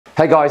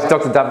Hey guys,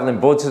 Dr. Davin Lim,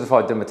 board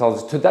certified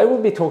dermatologist. Today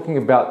we'll be talking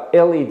about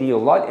LED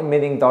or light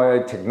emitting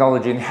diode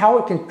technology and how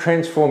it can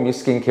transform your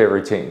skincare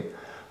routine.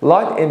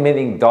 Light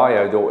emitting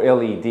diode or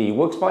LED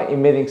works by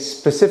emitting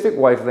specific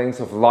wavelengths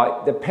of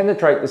light that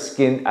penetrate the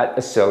skin at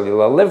a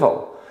cellular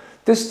level.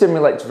 This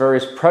stimulates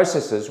various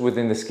processes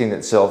within the skin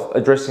itself,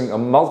 addressing a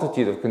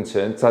multitude of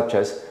concerns such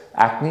as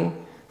acne,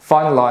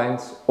 fine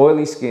lines,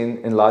 oily skin,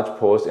 enlarged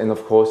pores, and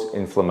of course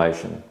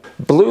inflammation.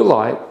 Blue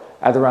light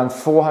at around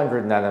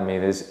 400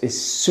 nanometers is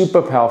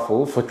super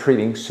powerful for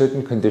treating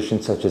certain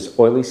conditions such as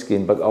oily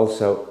skin, but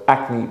also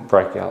acne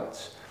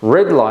breakouts.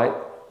 Red light,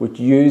 which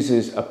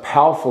uses a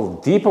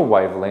powerful deeper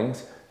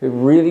wavelength, is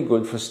really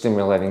good for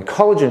stimulating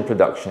collagen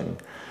production.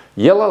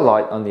 Yellow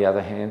light, on the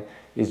other hand,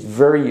 is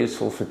very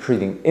useful for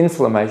treating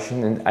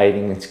inflammation and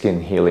aiding in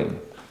skin healing.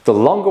 The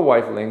longer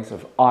wavelengths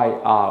of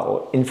IR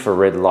or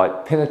infrared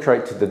light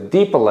penetrate to the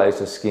deeper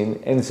layers of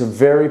skin and is a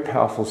very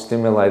powerful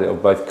stimulator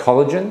of both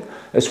collagen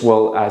as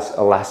well as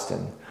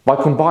elastin. By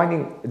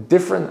combining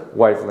different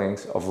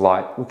wavelengths of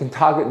light, we can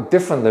target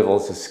different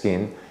levels of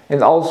skin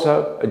and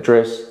also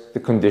address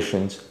the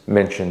conditions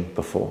mentioned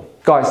before.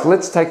 Guys,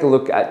 let's take a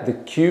look at the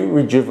Qure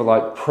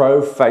Rejuvilite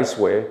Pro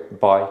Facewear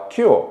by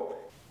Qure.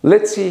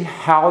 Let's see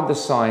how the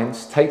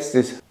science takes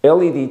this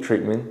LED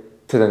treatment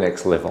to the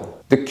next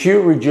level. The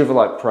Qure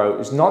Rejuvilite Pro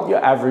is not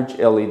your average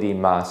LED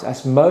mask,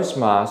 as most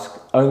masks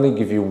only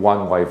give you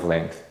one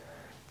wavelength.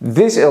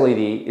 This LED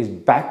is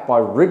backed by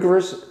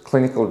rigorous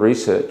clinical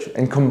research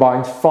and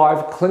combines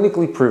 5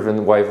 clinically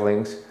proven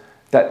wavelengths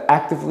that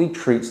actively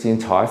treats the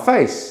entire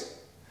face.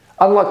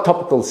 Unlike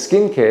topical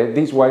skincare,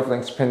 these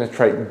wavelengths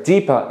penetrate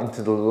deeper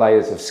into the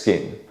layers of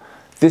skin.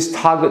 This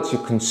targets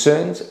your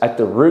concerns at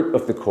the root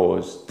of the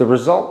cause. The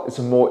result is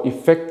a more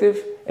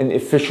effective and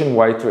efficient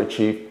way to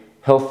achieve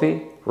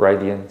healthy,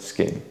 radiant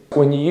skin.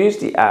 When you use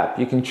the app,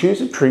 you can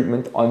choose a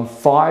treatment on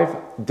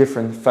 5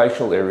 different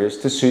facial areas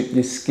to suit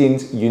your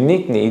skin's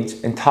unique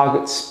needs and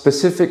target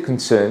specific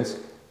concerns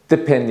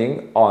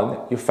depending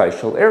on your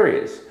facial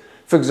areas.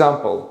 For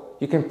example,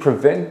 you can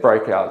prevent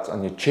breakouts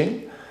on your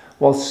chin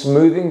while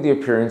smoothing the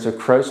appearance of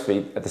crow's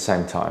feet at the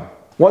same time.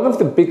 One of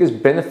the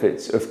biggest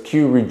benefits of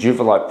Qure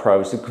Rejuvilite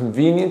Pro is the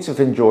convenience of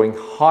enjoying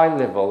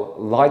high-level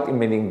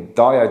light-emitting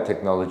diode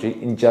technology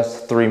in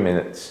just 3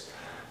 minutes.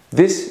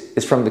 This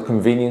is from the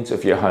convenience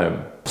of your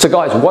home. So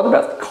guys, what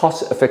about the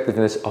cost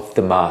effectiveness of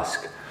the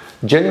mask?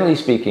 Generally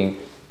speaking,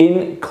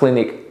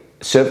 in-clinic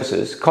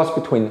services cost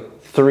between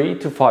 $300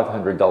 to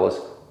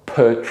 $500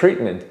 per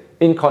treatment,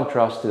 in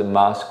contrast to the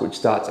mask, which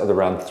starts at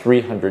around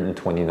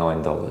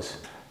 $329.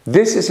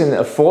 This is an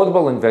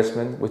affordable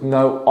investment with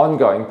no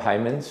ongoing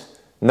payments,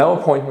 no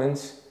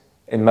appointments,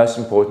 and most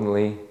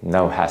importantly,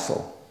 no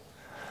hassle.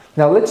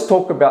 Now let's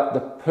talk about the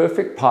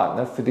perfect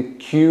partner for the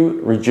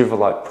Qure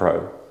Rejuvilite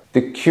Pro.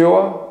 The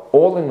Qure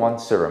all-in-one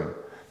serum.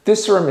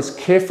 This serum is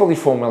carefully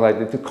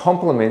formulated to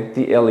complement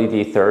the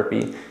LED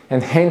therapy,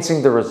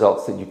 enhancing the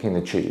results that you can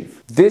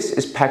achieve. This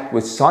is packed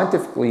with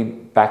scientifically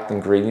backed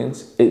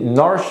ingredients. It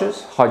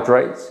nourishes,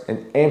 hydrates,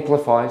 and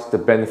amplifies the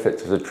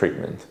benefits of the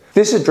treatment.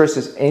 This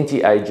addresses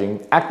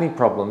anti-aging, acne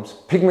problems,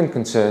 pigment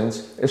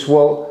concerns, as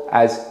well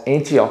as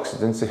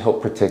antioxidants to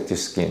help protect your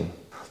skin.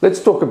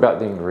 Let's talk about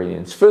the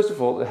ingredients. First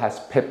of all, it has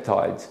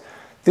peptides.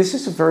 This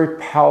is a very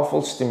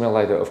powerful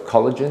stimulator of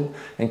collagen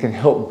and can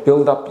help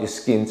build up your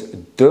skin's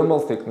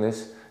dermal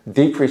thickness,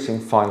 decreasing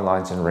fine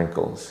lines and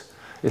wrinkles.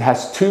 It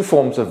has 2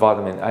 forms of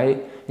vitamin A,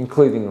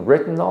 including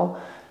retinol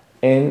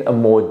and a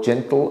more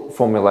gentle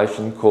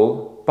formulation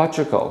called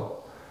bacitrol.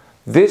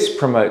 This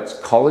promotes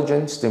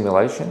collagen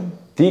stimulation,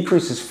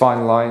 decreases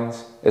fine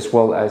lines, as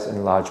well as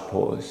enlarged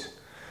pores.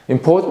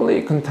 Importantly,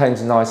 it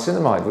contains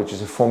niacinamide, which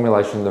is a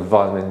formulation of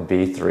vitamin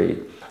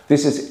B3.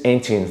 This is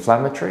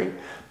anti-inflammatory,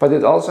 but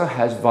it also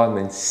has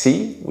vitamin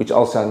C, which is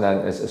also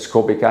known as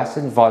ascorbic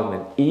acid,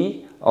 vitamin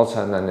E,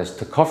 also known as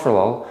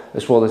tocopherol,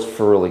 as well as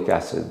ferulic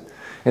acid.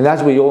 And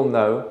as we all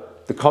know,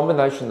 the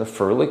combination of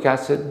ferulic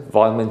acid,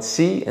 vitamin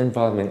C, and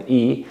vitamin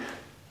E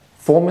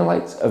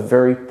formulates a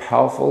very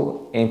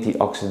powerful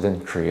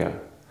antioxidant trio.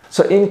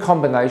 So in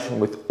combination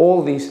with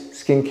all these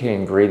skincare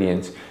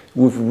ingredients,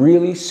 we've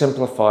really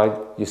simplified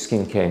your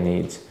skincare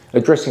needs,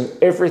 addressing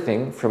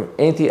everything from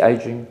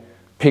anti-aging,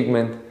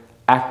 pigment,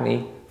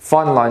 acne,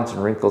 fine lines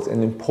and wrinkles,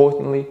 and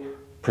importantly,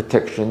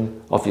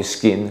 protection of your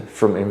skin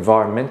from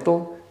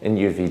environmental and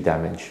UV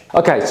damage.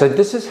 Okay, so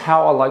this is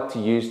how I like to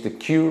use the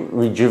Qure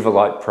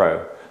Rejuvilite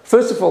Pro.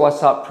 First of all, I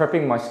start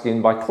prepping my skin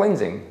by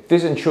cleansing.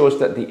 This ensures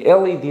that the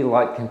LED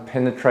light can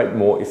penetrate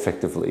more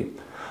effectively.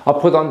 I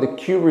put on the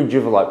Qure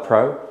Rejuvilite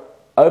Pro,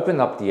 open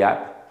up the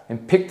app,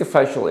 and pick the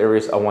facial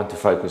areas I want to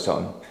focus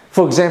on.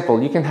 For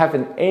example, you can have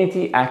an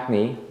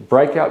anti-acne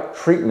breakout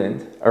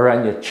treatment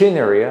around your chin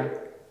area,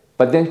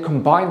 but then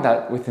combine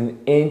that with an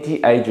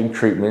anti-aging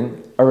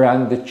treatment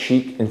around the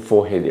cheek and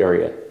forehead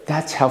area.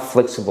 That's how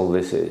flexible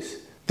this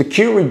is. The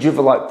Qure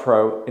Rejuvilite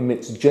Pro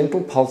emits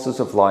gentle pulses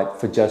of light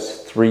for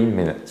just 3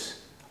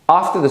 minutes.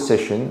 After the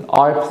session,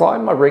 I apply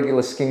my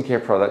regular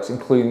skincare products,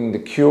 including the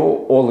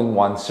Qure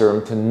all-in-one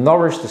serum to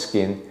nourish the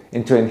skin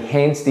and to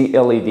enhance the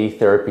LED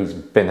therapy's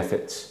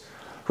benefits.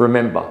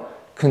 Remember,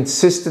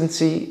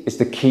 consistency is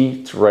the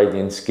key to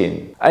radiant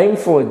skin. Aim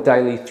for a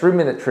daily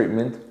 3-minute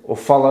treatment or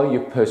follow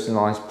your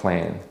personalized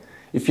plan.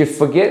 If you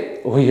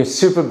forget or you're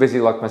super busy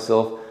like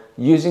myself,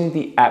 using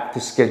the app to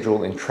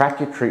schedule and track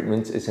your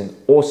treatments is an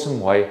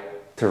awesome way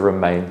to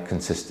remain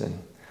consistent.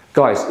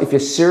 Guys, if you're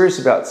serious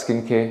about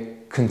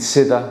skincare,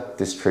 consider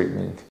this treatment.